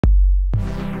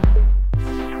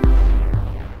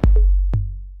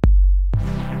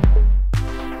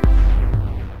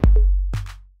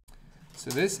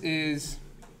this is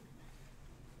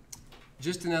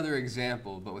just another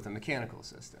example, but with a mechanical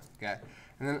system. Okay.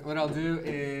 And then what I'll do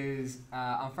is,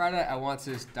 on Friday, I want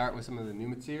to start with some of the new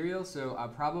material. So I'll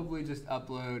probably just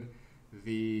upload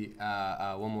the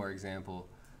one more example,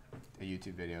 a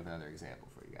YouTube video of another example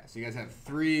for you guys. So you guys have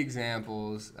 3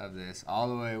 examples of this all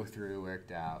the way through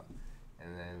worked out.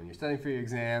 And then when you're studying for your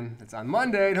exam, that's on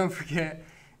Monday, don't forget,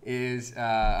 it'll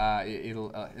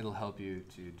help you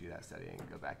to do that studying and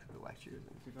go back to the lectures.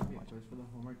 And for the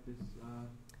homework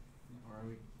or are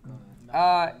we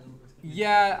gonna?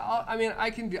 Yeah, I mean,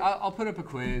 I'll put up a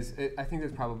quiz. I think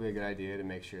that's probably a good idea to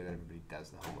make sure that everybody does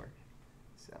the homework.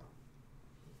 So,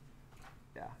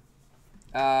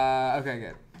 yeah. Okay,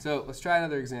 good. So let's try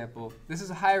another example. This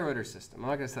is a higher order system. I'm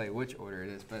not going to tell you which order it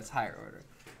is, but it's higher order.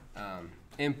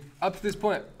 And up to this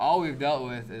point, all we've dealt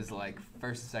with is like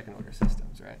first and second order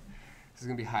systems, right? This is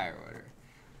going to be higher order.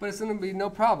 But it's going to be no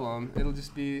problem. It'll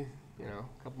just be, a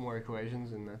couple more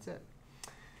equations and that's it.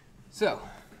 So,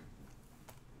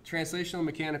 translational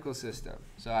mechanical system.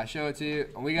 So I show it to you,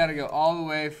 and we got to go all the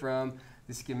way from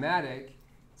the schematic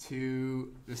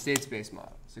to the state space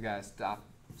model. So guys,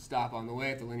 stop on the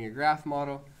way at the linear graph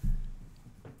model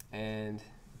and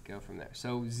go from there.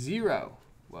 So 0,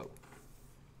 whoa,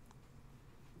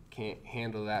 can't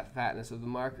handle that fatness of the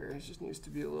marker. It just needs to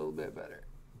be a little bit better.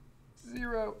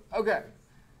 0, okay.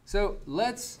 So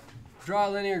let's draw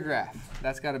a linear graph.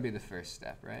 That's got to be the first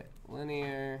step, right?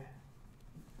 Linear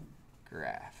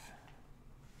graph.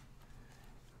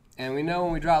 And we know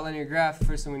when we draw a linear graph, the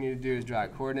first thing we need to do is draw a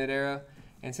coordinate arrow.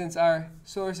 And since our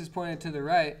source is pointed to the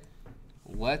right,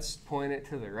 let's point it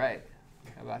to the right.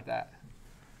 How about that?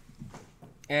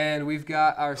 And we've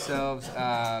got ourselves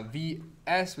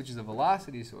Vs, which is a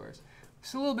velocity source.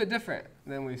 It's a little bit different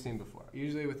than we've seen before.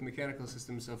 Usually with mechanical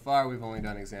systems so far, we've only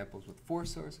done examples with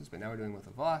force sources, but now we're doing with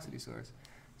a velocity source.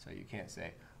 So you can't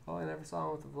say, oh, I never saw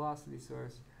one with a velocity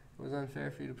source. It was unfair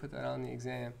for you to put that on the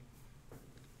exam.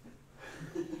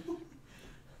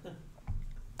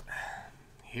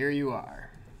 Here you are.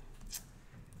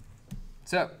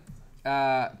 So,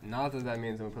 not that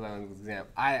means I'm going to put that on the exam.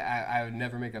 I would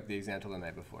never make up the exam till the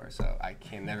night before, so I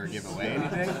can never give away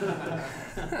anything.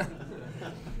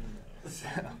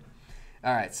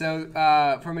 All right,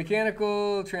 so for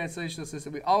mechanical translational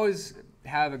system, we always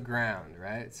have a ground,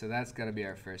 right? So that's got to be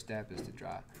our first step, is to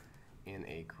draw in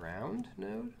a ground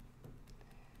node.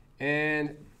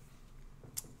 And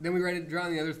then we draw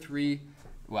in the other 3,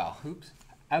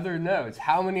 other nodes.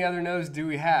 How many other nodes do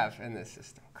we have in this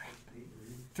system?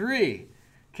 3.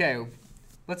 Okay,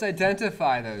 let's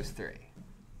identify those 3.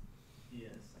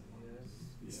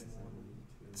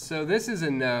 So this is a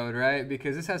node, right?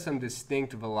 Because this has some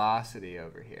distinct velocity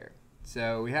over here.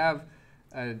 So we have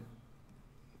a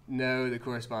node that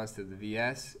corresponds to the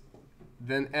Vs,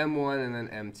 then M1 and then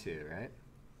M2, right?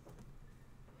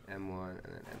 M1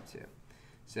 and then M2.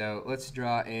 So let's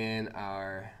draw in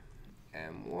our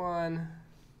M1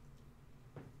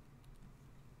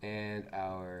 and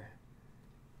our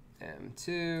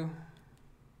M2.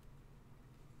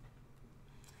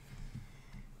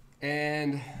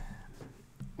 And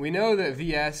we know that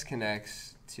Vs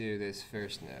connects to this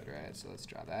first node, right? So let's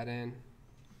draw that in.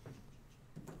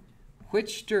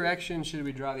 Which direction should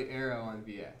we draw the arrow on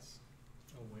Vs?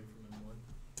 Away from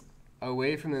M1.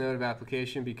 Away from the node of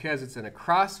application, because it's in a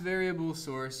cross variable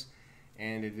source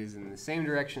and it is in the same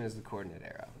direction as the coordinate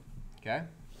arrow. Okay?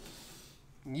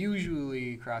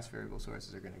 Usually cross variable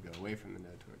sources are going to go away from the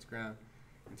node towards ground,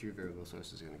 and 3 variable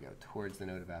sources are going to go towards the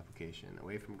node of application,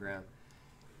 away from ground,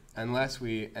 unless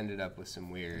we ended up with some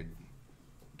weird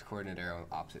coordinate arrow in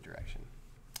opposite direction.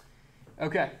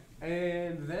 Okay,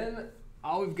 and then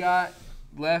all we've got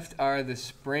left are the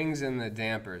springs and the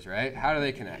dampers, right? How do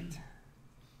they connect?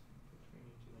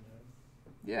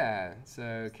 Yeah,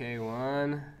 so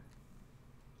K1,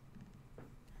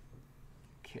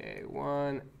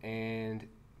 K1, and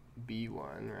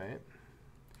B1, right?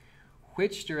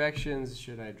 Which directions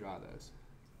should I draw those?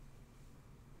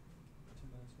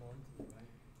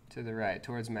 To the right,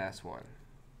 towards mass 1.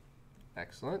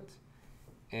 Excellent.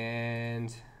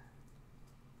 And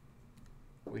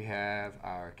we have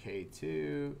our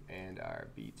K2 and our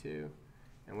B2.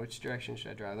 And which direction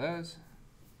should I draw those?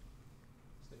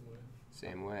 Same way.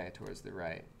 Same way, towards the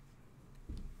right.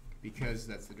 Because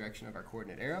that's the direction of our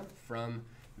coordinate arrow, from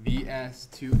Vs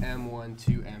to M1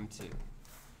 to M2.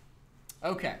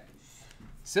 Okay,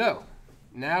 so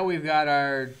now we've got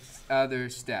our other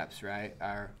steps, right?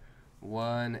 Our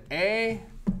 1A,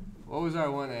 what was our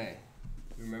 1A?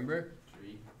 Remember?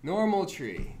 Tree. Normal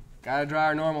tree. Gotta draw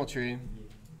our normal tree.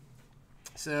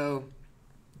 So,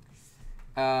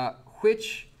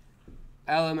 which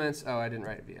elements, oh, I didn't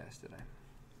write VS, did I?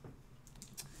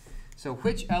 So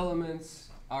which elements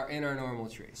are in our normal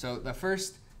tree? So the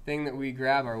first thing that we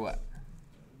grab are what?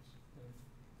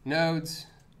 Nodes.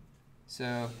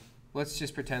 So let's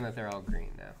just pretend that they're all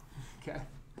green now. Okay.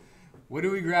 What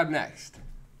do we grab next?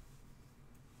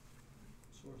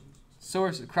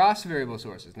 Sources, cross variable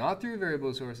sources, not through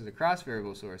variable sources, across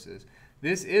variable sources.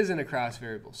 This isn't a cross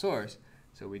variable source,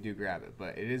 so we do grab it.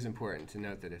 But it is important to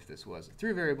note that if this was a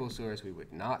through variable source, we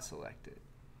would not select it.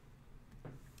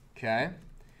 Okay.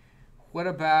 What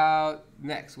about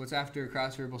next? What's after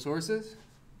cross variable sources?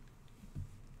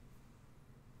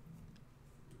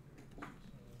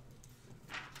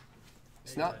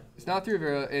 It's not through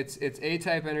variable. It's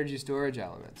A-type energy storage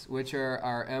elements, which are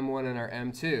our M1 and our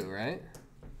M2, right?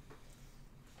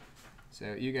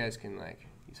 So you guys can like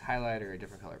use highlighter or a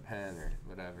different color pen or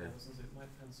whatever. My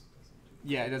pencil doesn't do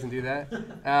Yeah, it doesn't do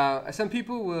that. Some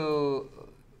people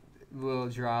will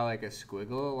draw like a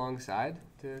squiggle alongside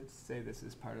to say this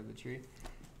is part of the tree.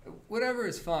 Whatever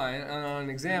is fine. On an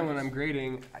exam when I'm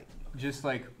grading, I just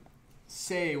like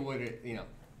say what it,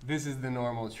 this is the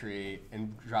normal tree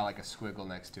and draw like a squiggle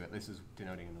next to it. This is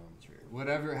denoting a normal tree.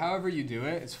 Whatever, however you do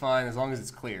it, it's fine as long as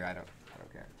it's clear. I don't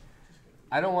care.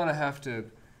 I don't want to have to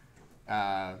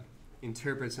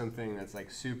interpret something that's like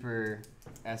super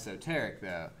esoteric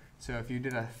though. So if you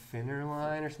did a thinner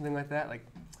line or something like that, like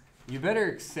you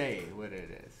better say what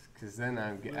it is, because then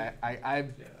I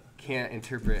can't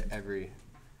interpret everything.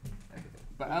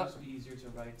 But it would be easier to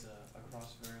write a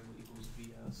cross variable equals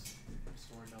VS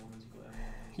storage elements equal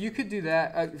M1. You could do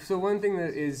that. So one thing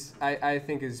that is I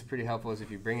think is pretty helpful is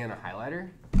if you bring in a highlighter,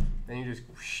 then you just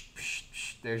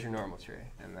there's your normal tree,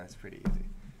 and that's pretty easy.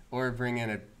 Or bring in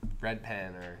a red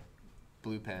pen or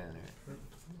blue pen or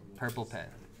purple pen.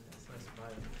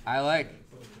 I like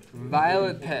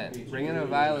violet pen. Bring in a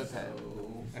violet pen.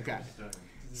 Okay.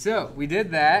 So we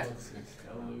did that.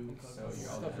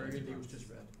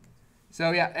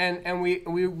 So yeah, and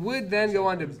we would then go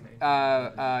on to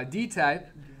D-type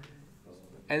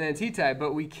and then T-type,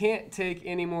 but we can't take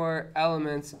any more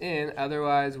elements in,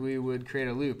 otherwise we would create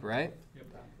a loop, right?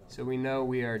 So we know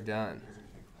we are done.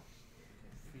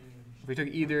 If we took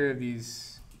either of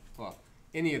these, well,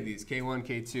 any of these, K1,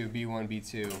 K2, B1,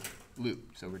 B2,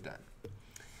 loop, so we're done.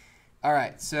 All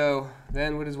right, so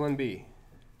then what is 1B?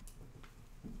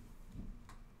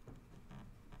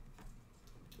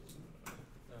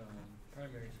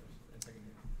 primary source and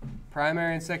secondary.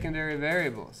 Primary and secondary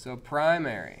variables. So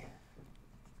primary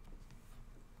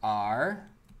are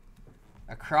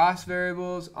across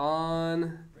variables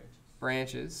on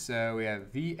branches. So we have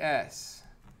VS,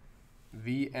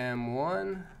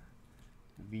 VM1,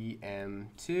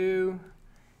 VM2,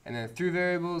 and then through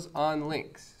variables on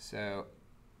links. So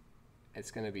it's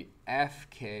going to be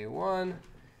FK1,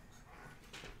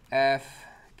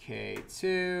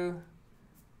 FK2,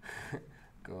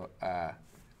 go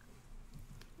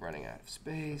running out of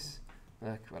space.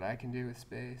 Look what I can do with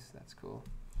space. That's cool.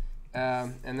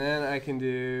 And then I can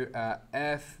do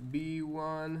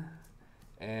FB1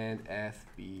 and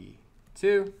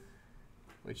FB2,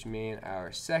 which mean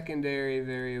our secondary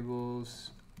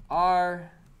variables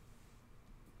are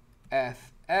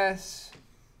FS,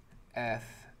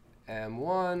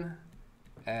 FM1,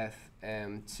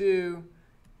 FM2,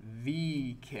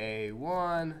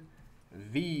 VK1,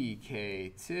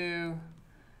 VK2,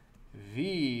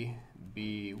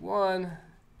 VB1,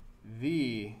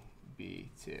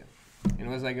 VB2. And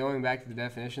was I going back to the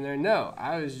definition there? No,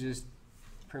 I was just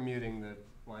permuting the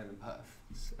line and puff.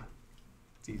 So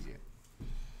it's easier.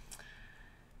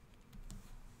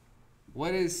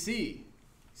 What is C?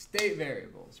 State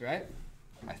variables, right?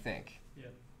 I think. Yeah.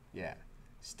 Yeah.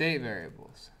 State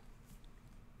variables.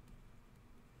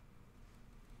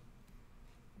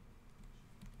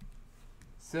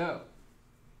 So,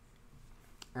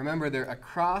 remember they're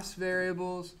across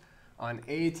variables on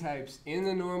A types in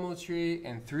the normal tree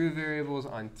and through variables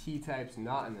on T types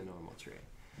not in the normal tree.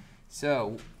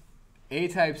 So, A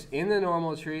types in the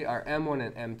normal tree are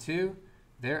M1 and M2.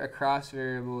 Their across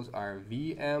variables are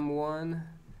VM1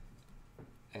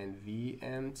 and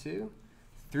VM2.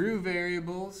 Through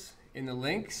variables in the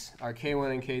links are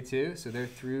K1 and K2. So they're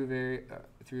through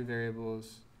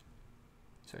variables.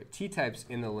 Sorry, T types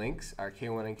in the links are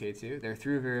K1 and K2. Their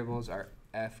through variables are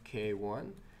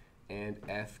FK1 and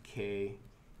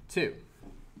FK2.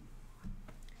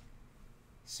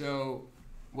 So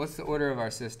what's the order of our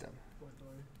system?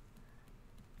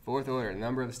 Fourth order,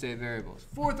 number of state variables.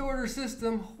 Fourth order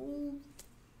system.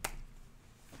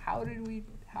 How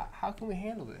can we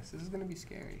handle this? This is going to be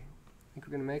scary. Think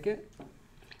we're going to make it?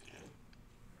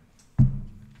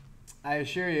 I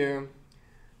assure you,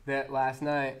 that last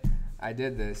night I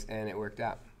did this and it worked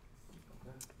out.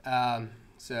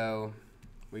 So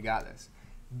we got this.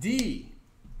 D.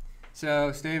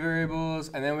 So state variables,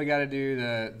 and then we got to do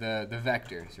the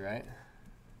vectors, right?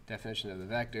 Definition of the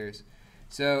vectors.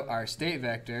 So our state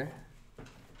vector,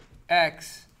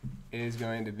 x, is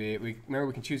going to be, remember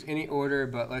we can choose any order,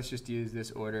 but let's just use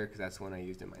this order because that's the one I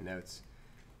used in my notes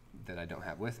that I don't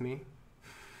have with me.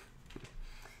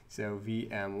 So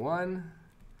VM1,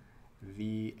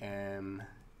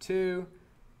 VM2,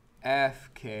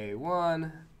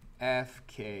 FK1,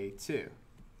 FK2.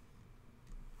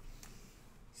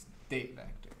 State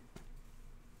vector.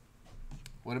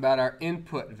 What about our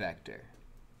input vector?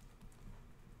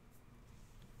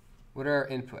 What are our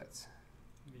inputs?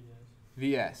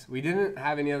 VS. We didn't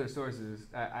have any other sources.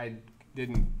 I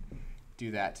didn't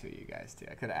do that to you guys too.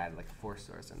 I could have added like a fourth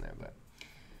source in there, but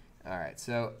all right.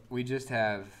 So we just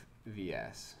have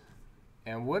VS.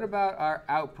 And what about our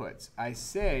outputs? I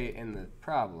say in the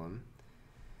problem,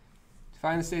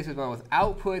 find the state space model with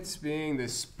outputs being the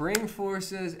spring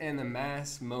forces and the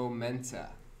mass momenta.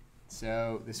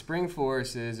 So the spring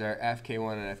forces are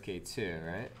Fk1 and Fk2,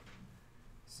 right?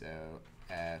 So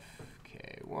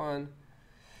Fk1,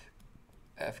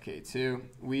 Fk2.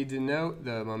 We denote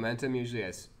the momentum usually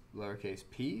as lowercase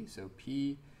p, so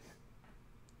p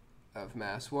of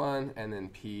mass 1 and then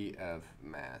p of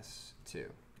mass 2,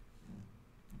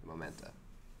 momenta.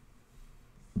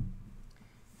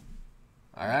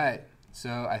 All right,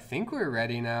 so I think we're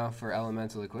ready now for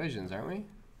elemental equations, aren't we?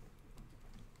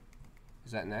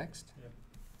 Is that next? Yep.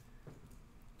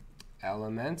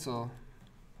 Elemental.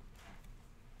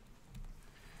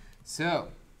 So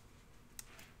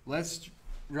let's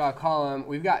draw a column.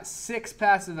 We've got 6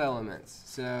 passive elements.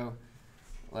 So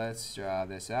let's draw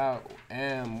this out.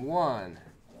 M1,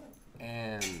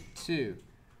 M2,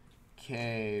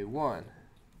 K1,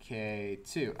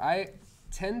 K2.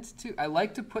 I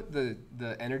like to put the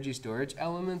energy storage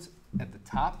elements at the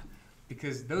top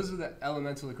because those are the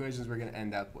elemental equations we're going to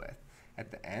end up with at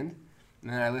the end.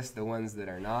 And then I list the ones that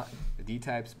are not, the D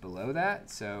types below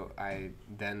that. So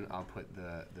I'll put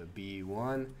the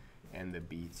B1 and the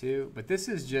B2. But this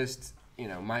is just,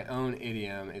 my own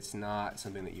idiom. It's not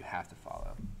something that you have to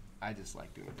follow. I just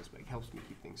like doing it this way. It helps me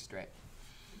keep things straight.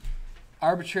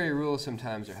 Arbitrary rules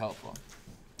sometimes are helpful.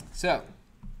 So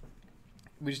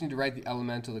we just need to write the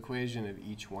elemental equation of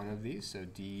each one of these. So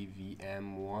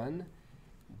dVm1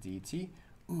 dt.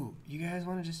 Ooh, you guys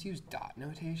want to just use dot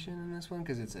notation in this one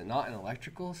because it's not an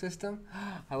electrical system?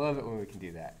 I love it when we can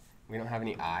do that. We don't have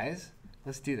any i's.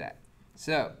 Let's do that.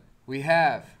 So we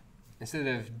have, instead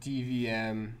of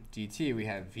dVm dt, we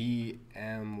have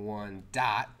Vm1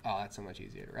 dot. Oh, that's so much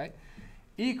easier, right?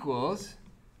 Equals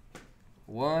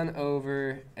 1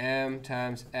 over m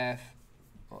times f,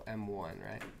 well, m1,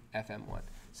 right? Fm1.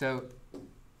 So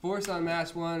force on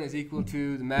mass 1 is equal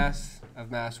to the mass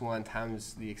of mass 1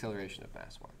 times the acceleration of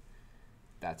mass 1.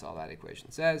 That's all that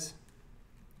equation says.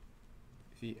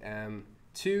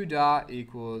 Vm2 dot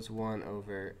equals 1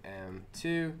 over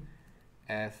m2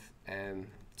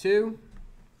 Fm2.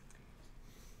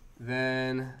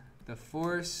 Then the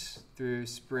force through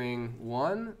spring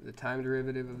 1, the time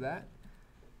derivative of that,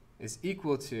 is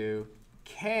equal to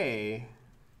K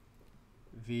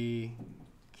V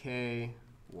K1.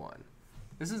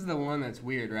 This is the one that's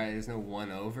weird, right? There's no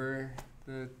 1 over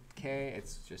the K,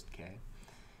 it's just K.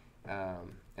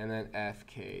 And then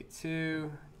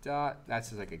FK2 dot, that's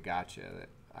just like a gotcha that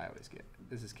I always get.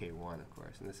 This is K1, of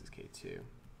course, and this is K2.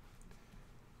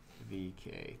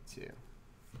 VK2.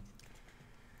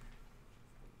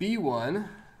 B1,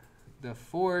 the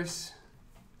force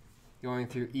going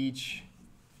through each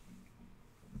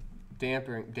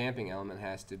damping element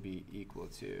has to be equal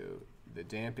to the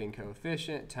damping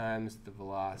coefficient times the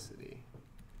velocity.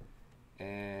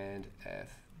 And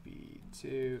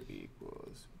FB2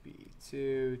 equals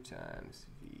B2 times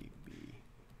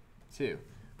VB2.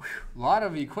 A lot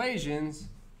of equations,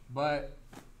 but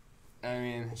I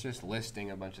mean, it's just listing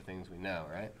a bunch of things we know,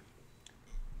 right?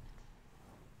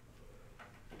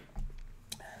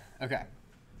 Okay.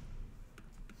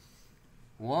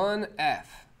 1F.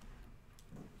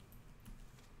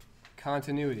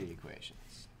 Continuity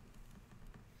equations.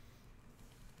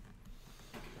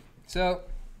 So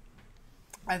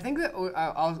I think that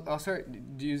I'll start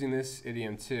using this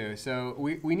idiom too. So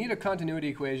we need a continuity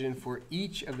equation for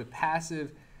each of the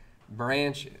passive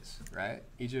branches, right?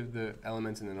 Each of the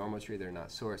elements in the normal tree that are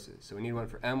not sources. So we need one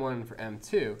for M1 and for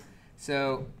M2.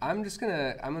 So I'm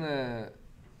gonna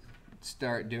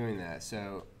start doing that.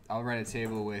 So I'll write a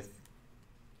table with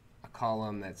a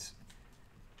column that's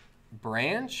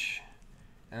branch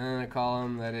and then a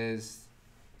column that is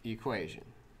equation.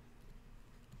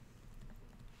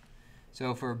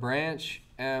 So for branch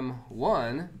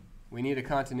M1, we need a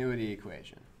continuity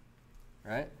equation,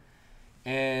 right?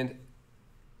 And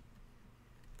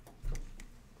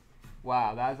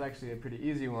wow, that's actually a pretty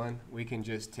easy one. We can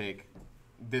just take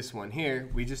this one here.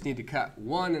 We just need to cut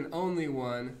one and only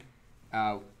one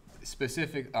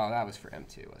specific. Oh, that was for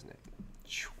M2, wasn't it?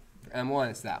 For M1,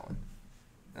 it's that one.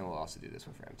 And we'll also do this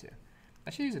one for M2. I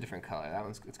should use a different color. That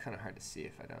one's, it's kind of hard to see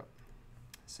if I don't.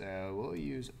 So we'll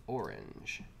use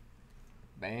orange.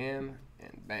 Bam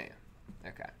and bam.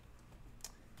 Okay.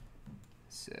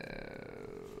 So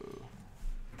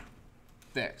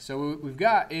there. So what we've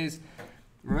got is,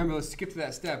 remember, let's skip to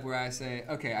that step where I say,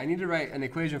 okay, I need to write an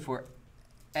equation for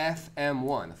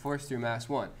Fm1, the force through mass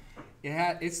 1.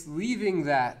 It's leaving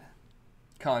that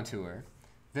contour.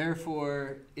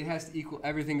 Therefore, it has to equal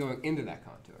everything going into that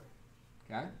contour.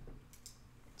 Okay?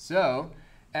 So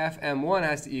Fm1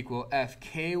 has to equal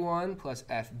Fk1 plus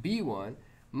Fb1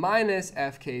 minus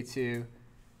Fk2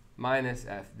 minus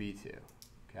Fb2.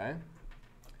 Okay?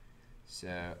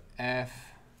 So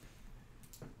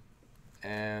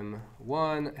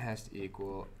Fm1 has to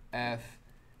equal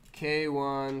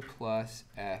Fk1 plus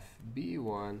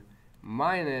Fb1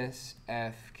 minus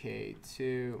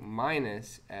Fk2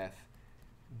 minus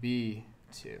Fb2.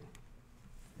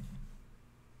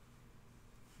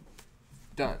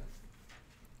 Done.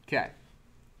 Okay.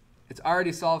 It's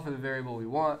already solved for the variable we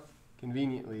want,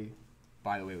 conveniently,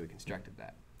 by the way we constructed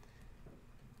that.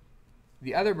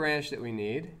 The other branch that we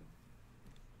need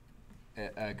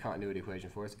a continuity equation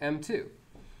for is M2.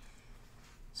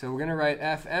 So we're going to write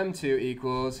Fm2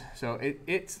 equals, so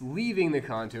it's leaving the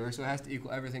contour, so it has to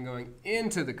equal everything going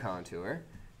into the contour.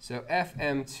 So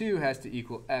Fm2 has to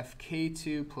equal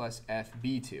Fk2 plus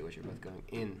Fb2, which are both going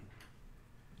in.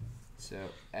 So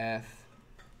Fm2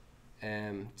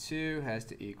 has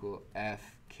to equal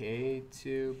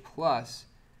Fk2 plus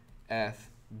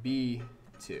Fb2.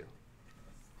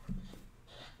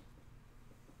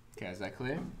 Okay, is that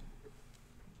clear?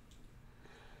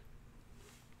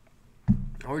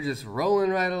 We're just rolling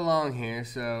right along here.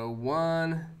 So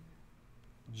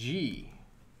 1G,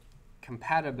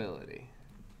 compatibility.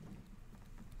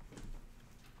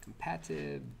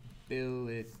 Compatibility.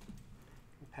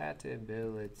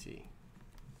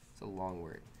 It's a long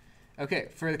word. Okay,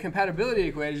 for the compatibility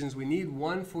equations, we need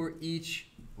one for each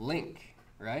link,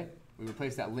 right? We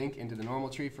replace that link into the normal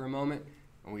tree for a moment,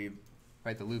 and we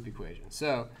write the loop equation.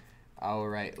 So I'll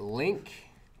write link,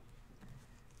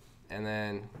 and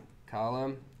then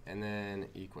column, and then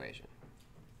equation.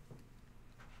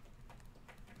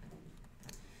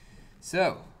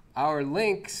 So our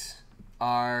links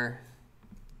are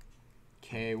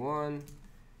K1,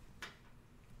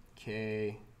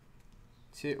 K2,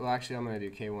 well actually I'm going to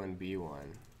do K1,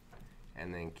 B1,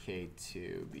 and then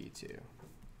K2, B2,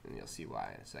 and you'll see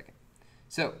why in a second.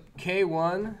 So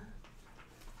K1,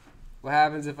 what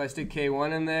happens if I stick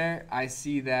K1 in there? I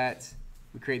see that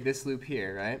we create this loop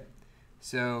here, right?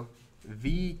 So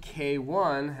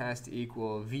VK1 has to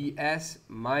equal VS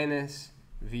minus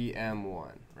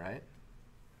VM1, right?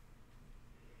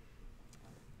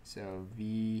 So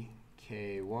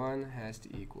VK1 has to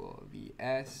equal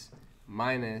VS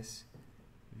minus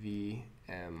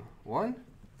VM1.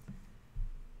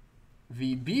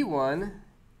 VB1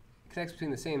 connects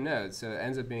between the same nodes, so it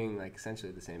ends up being like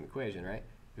essentially the same equation, right?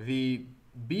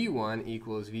 VB1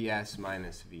 equals VS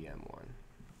minus VM1.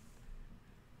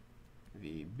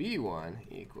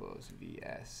 VB1 equals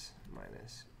VS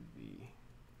minus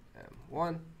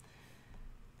VM1.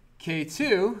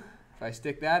 K2, if I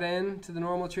stick that in to the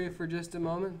normal tree for just a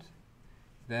moment,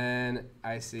 then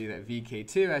I see that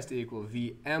VK2 has to equal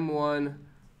VM1,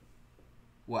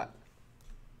 what?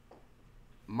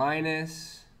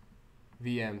 Minus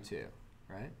VM2,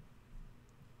 right?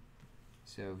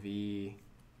 So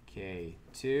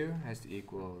VK2 has to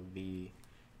equal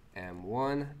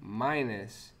VM1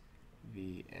 minus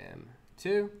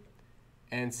VM2,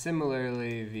 and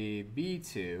similarly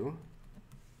VB2,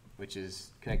 which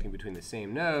is connecting between the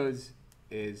same nodes,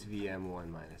 is VM1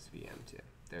 minus VM2.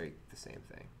 They're the same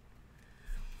thing.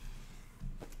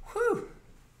 Whew.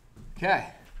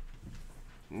 Okay.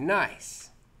 Nice.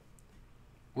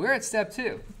 We're at step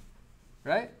 2,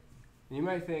 right? And you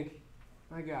might think,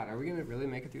 my God, are we going to really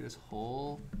make it through this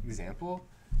whole example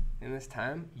in this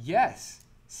time? Yes.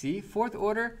 See, fourth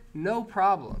order, no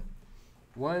problem.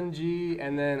 1G,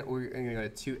 and then we're going to go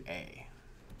to 2A.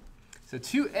 So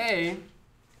 2A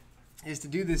is to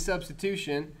do this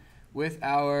substitution with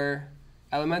our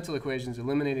elemental equations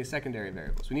eliminating secondary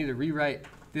variables. We need to rewrite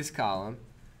this column.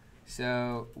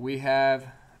 So we have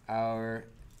our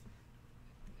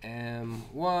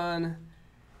M1,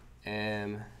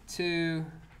 M2,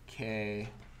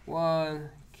 K1,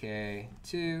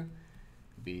 K2,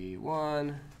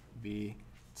 B1,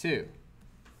 B2.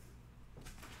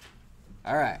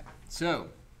 All right, so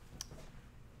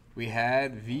we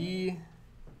had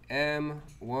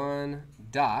VM1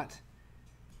 dot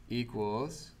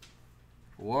equals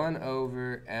 1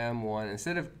 over M1.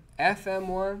 Instead of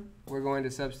FM1, we're going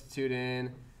to substitute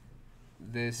in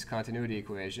this continuity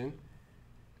equation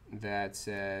that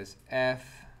says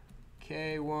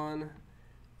FK1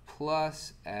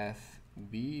 plus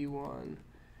FB1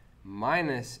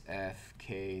 minus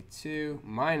FK2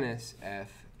 minus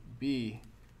FB2.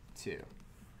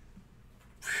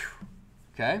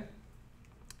 Okay?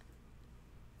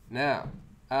 Now,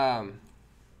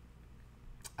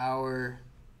 our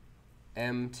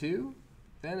M2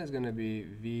 then is going to be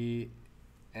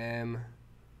VM2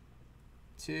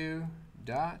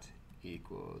 dot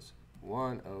equals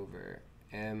 1 over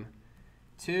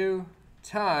M2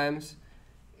 times,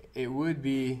 it would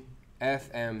be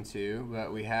FM2,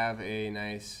 but we have a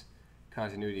nice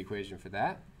continuity equation for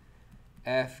that.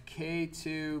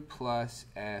 FK2 plus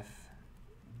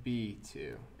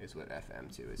FB2 is what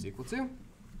FM2 is equal to.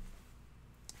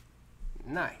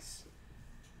 Nice.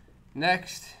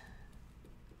 Next,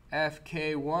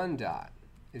 FK1 dot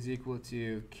is equal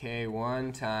to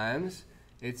K1 times,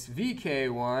 it's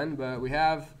VK1, but we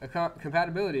have a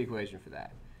compatibility equation for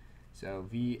that. So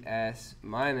VS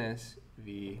minus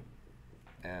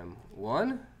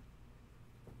VM1,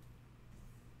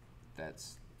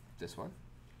 that's this one.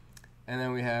 And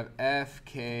then we have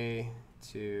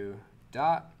FK2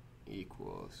 dot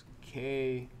equals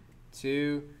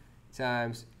K2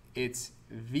 times, it's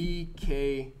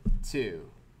VK2,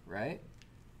 right?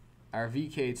 Our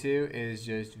VK2 is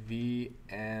just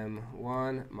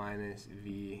VM1 minus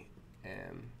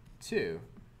VM2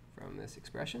 from this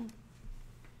expression.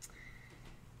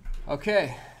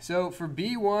 Okay, so for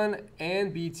B1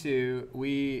 and B2,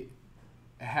 we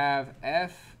have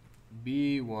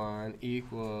FB1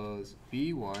 equals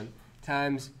B1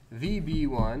 times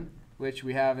VB1, which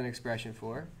we have an expression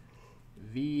for,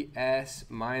 VS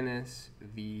minus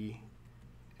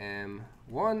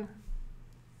VM1,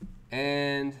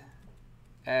 and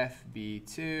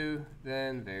FB2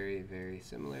 then very, very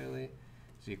similarly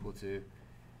is equal to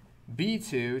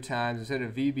B2 times, instead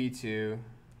of VB2,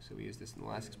 so we use this in the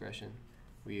last expression,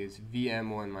 we use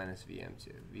VM1 minus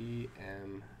VM2.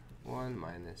 VM1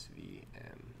 minus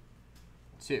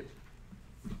VM2.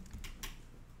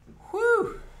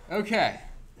 Whew! Okay.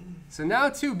 So now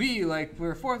 2B, like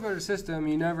we're a fourth order system,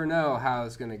 you never know how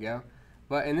it's going to go.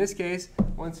 But in this case,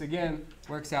 once again,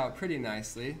 works out pretty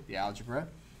nicely, the algebra.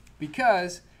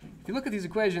 Because if you look at these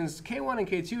equations, K1 and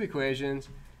K2 equations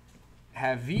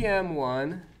have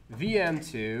VM1,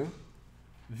 VM2,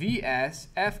 VS,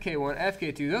 FK1,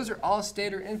 FK2. Those are all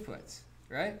stator inputs,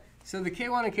 right? So the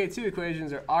K1 and K2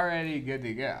 equations are already good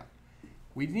to go.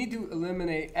 We need to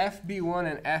eliminate FB1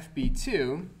 and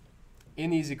FB2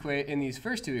 in these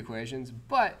first two equations,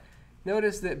 but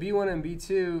notice that B1 and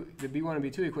B2, the B1 and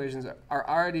B2 equations are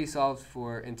already solved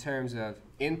for in terms of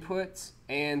inputs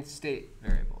and state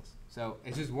variables. So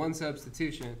it's just one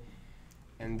substitution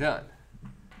and done.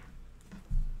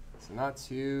 So not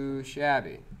too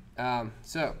shabby.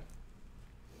 So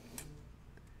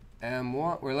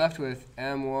M1, we're left with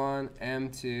M1,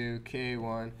 M2,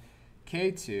 K1,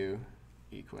 K2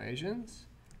 equations.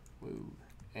 Woo.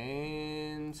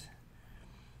 And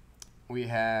we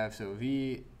have, so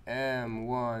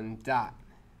VM1 dot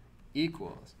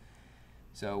equals,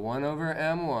 so 1 over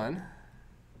M1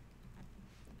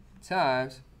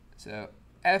 times, so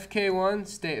FK1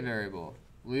 state variable,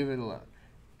 leave it alone,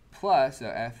 plus, so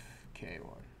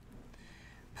FK1,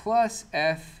 plus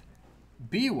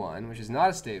FB1, which is not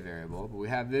a state variable, but we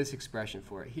have this expression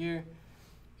for it here.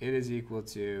 It is equal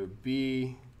to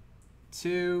B1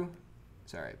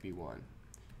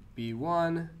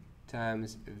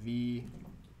 times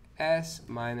VS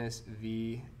minus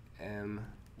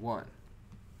VM1,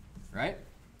 right?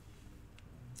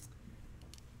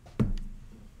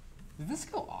 Did this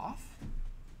go off?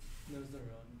 No, it's never on.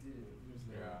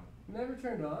 Yeah. Never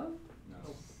turned on?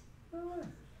 No. No way. I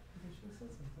should have said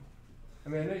something. I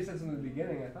mean, I know you said something at the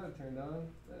beginning. I thought it turned on.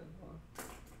 But, well.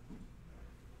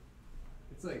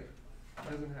 It's like,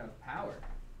 doesn't have power.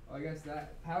 Well, I guess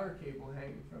that power cable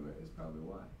hanging from it is probably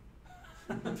why.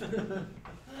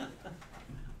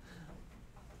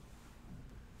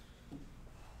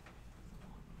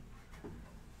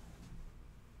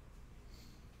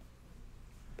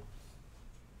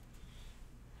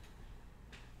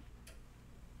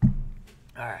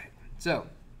 All right, so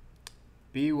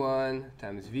B1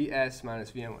 times VS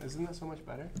minus VM1. Isn't that so much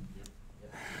better?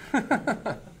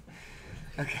 Yeah.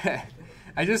 Okay.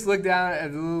 I just looked down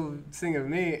at the little thing of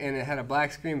me, and it had a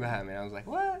black screen behind me. I was like,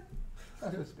 what? Oh,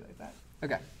 it must be like that.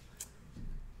 Okay.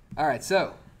 All right,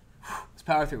 so let's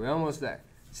power through. We're almost there.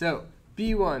 So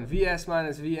B1, Vs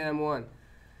minus Vm1.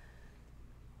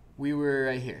 We were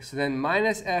right here. So then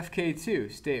minus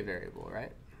Fk2, state variable,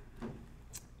 right?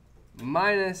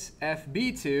 Minus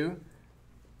Fb2,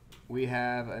 we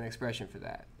have an expression for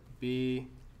that.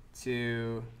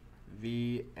 B2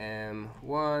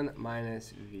 Vm1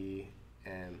 minus Vm2.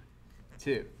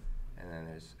 And then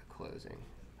there's a closing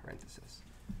parenthesis.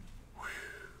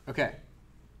 Okay.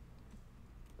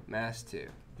 Mass 2.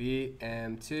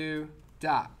 Vm2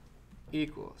 dot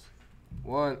equals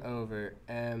 1 over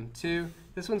m2.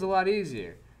 This one's a lot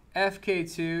easier.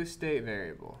 Fk2, state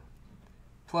variable,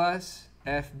 plus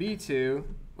Fb2,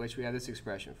 which we have this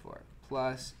expression for,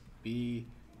 plus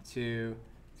B2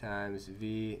 times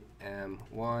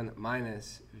Vm1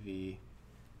 minus Vm2.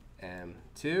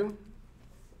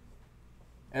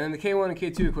 And then the K1 and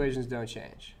K2 equations don't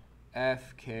change.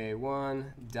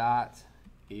 Fk1 dot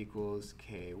equals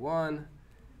K1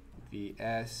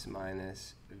 Vs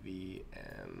minus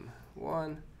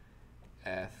Vm1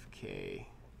 Fk2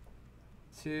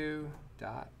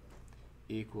 dot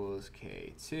equals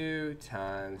K2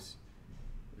 times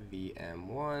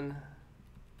Vm1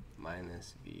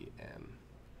 minus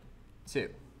Vm2.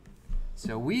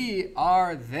 So we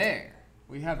are there.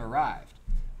 We have arrived.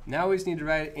 Now we just need to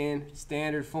write it in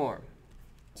standard form.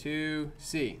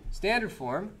 2c. Standard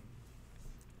form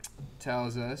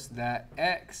tells us that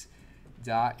x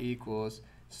dot equals,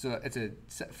 so it's a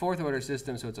fourth order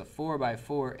system, so it's a 4 by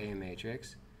 4 A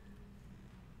matrix.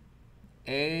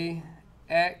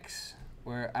 Ax,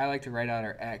 where I like to write out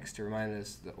our x to remind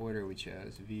us the order we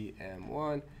chose.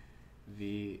 Vm1,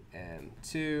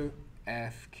 Vm2,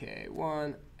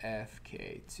 Fk1,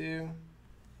 Fk2,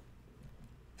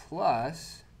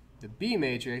 plus the B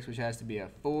matrix, which has to be a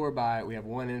 4 by, we have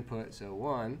one input, so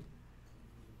 1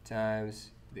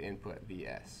 times the input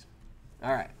Vs.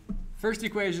 All right, first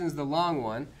equation is the long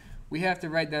one. We have to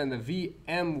write down the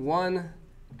Vm1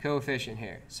 coefficient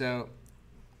here. So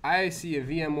I see a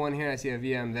Vm1 here, and I see a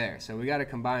Vm there. So we got to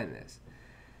combine this.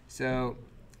 So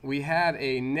we have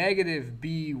a negative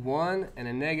B1 and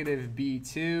a negative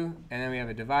B2, and then we have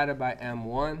a divided by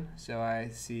M1. So I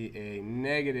see a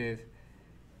negative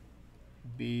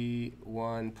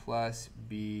B1 plus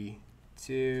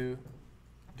B2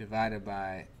 divided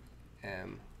by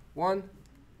M1.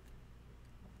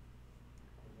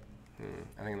 I think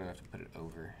I'm going to have to put it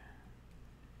over.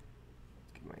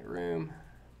 Let's get my room.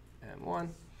 M1.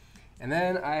 And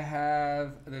then I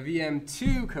have the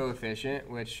Vm2 coefficient,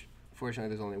 which fortunately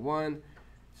there's only one,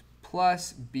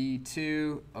 plus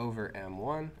B2 over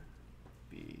M1.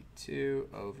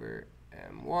 B2 over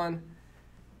M1.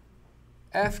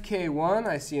 Fk1,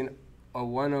 I see a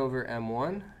 1 over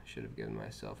M1. Should have given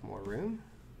myself more room.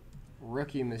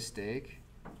 Rookie mistake.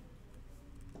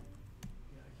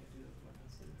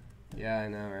 Yeah, I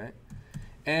know, right?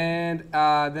 And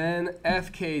then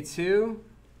Fk2,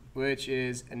 which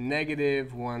is a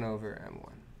negative 1 over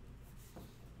M1.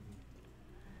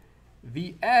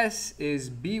 Vs is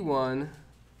B1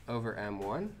 over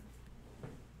M1.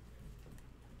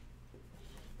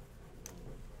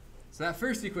 So that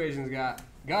first equation's got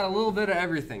a little bit of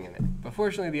everything in it, but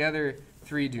fortunately the other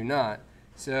three do not.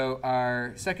 So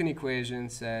our second equation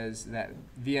says that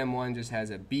Vm1 just has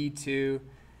a B2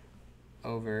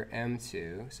 over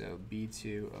M2, so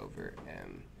B2 over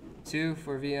M2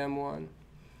 for Vm1.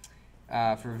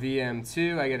 For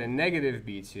Vm2, I get a negative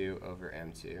B2 over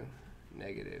M2,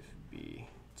 negative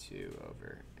B2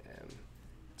 over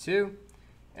M2.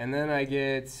 And then I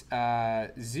get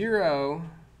 0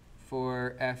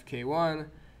 for Fk1,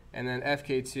 and then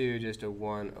Fk2 just a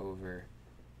 1 over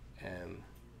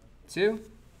M2.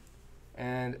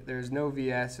 And there's no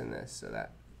Vs in this, so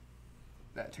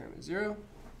that term is 0.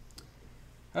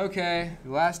 Okay,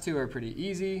 the last two are pretty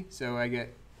easy, so I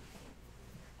get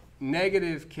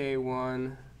negative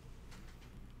K1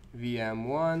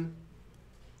 Vm1,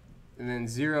 and then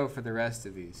 0 for the rest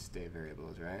of these state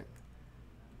variables, right?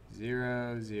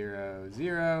 0, 0,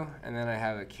 0, and then I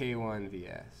have a K1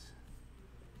 Vs.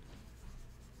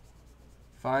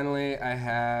 Finally, I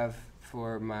have,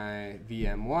 for my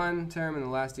Vm1 term in the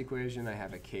last equation, I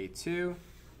have a K2,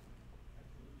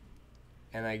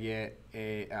 and I get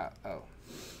a,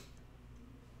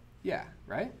 yeah,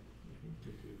 right?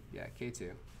 Yeah,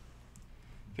 K2.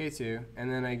 K2,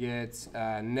 and then I get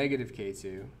negative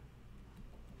K2,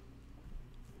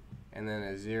 and then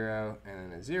a 0,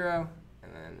 and then a 0,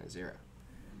 and then a 0.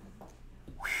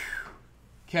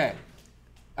 Okay.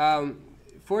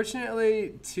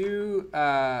 fortunately, 2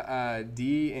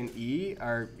 D and E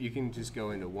are, you can just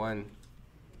go into one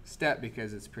step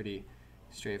because it's pretty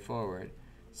straightforward.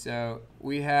 So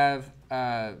we have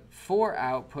 4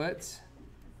 outputs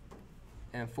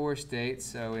and 4 states.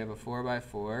 So we have a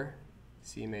 4x4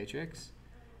 C matrix.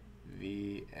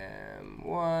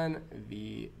 VM1,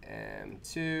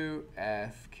 VM2,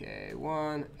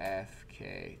 FK1,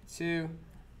 FK2,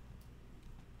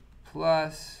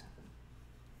 plus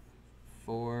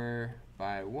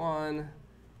 4x1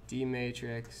 D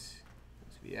matrix,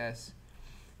 VS.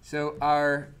 So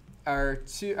our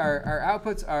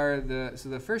outputs are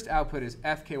the first output is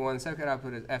FK1, the second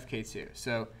output is FK2.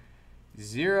 So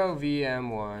 0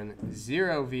 VM1,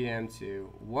 0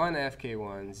 VM2, 1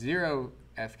 FK1, 0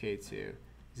 FK2,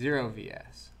 0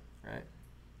 VS, right?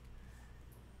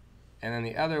 And then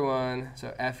the other one,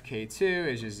 so FK2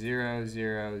 is just 0,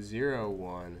 0, 0,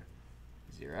 1,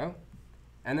 0.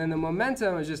 And then the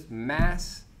momentum is just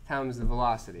mass times the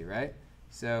velocity, right?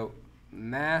 So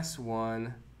mass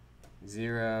 1,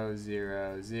 0,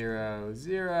 0, 0,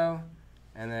 0,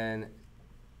 and then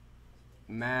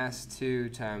mass 2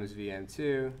 times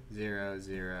VM2, 0,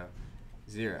 0,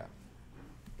 0.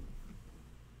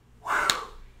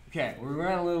 Okay, we're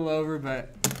running a little over,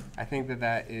 but I think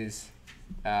that is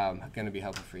going to be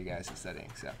helpful for you guys in studying.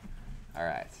 So, all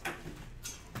right.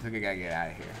 I think I got to get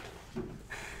out of here.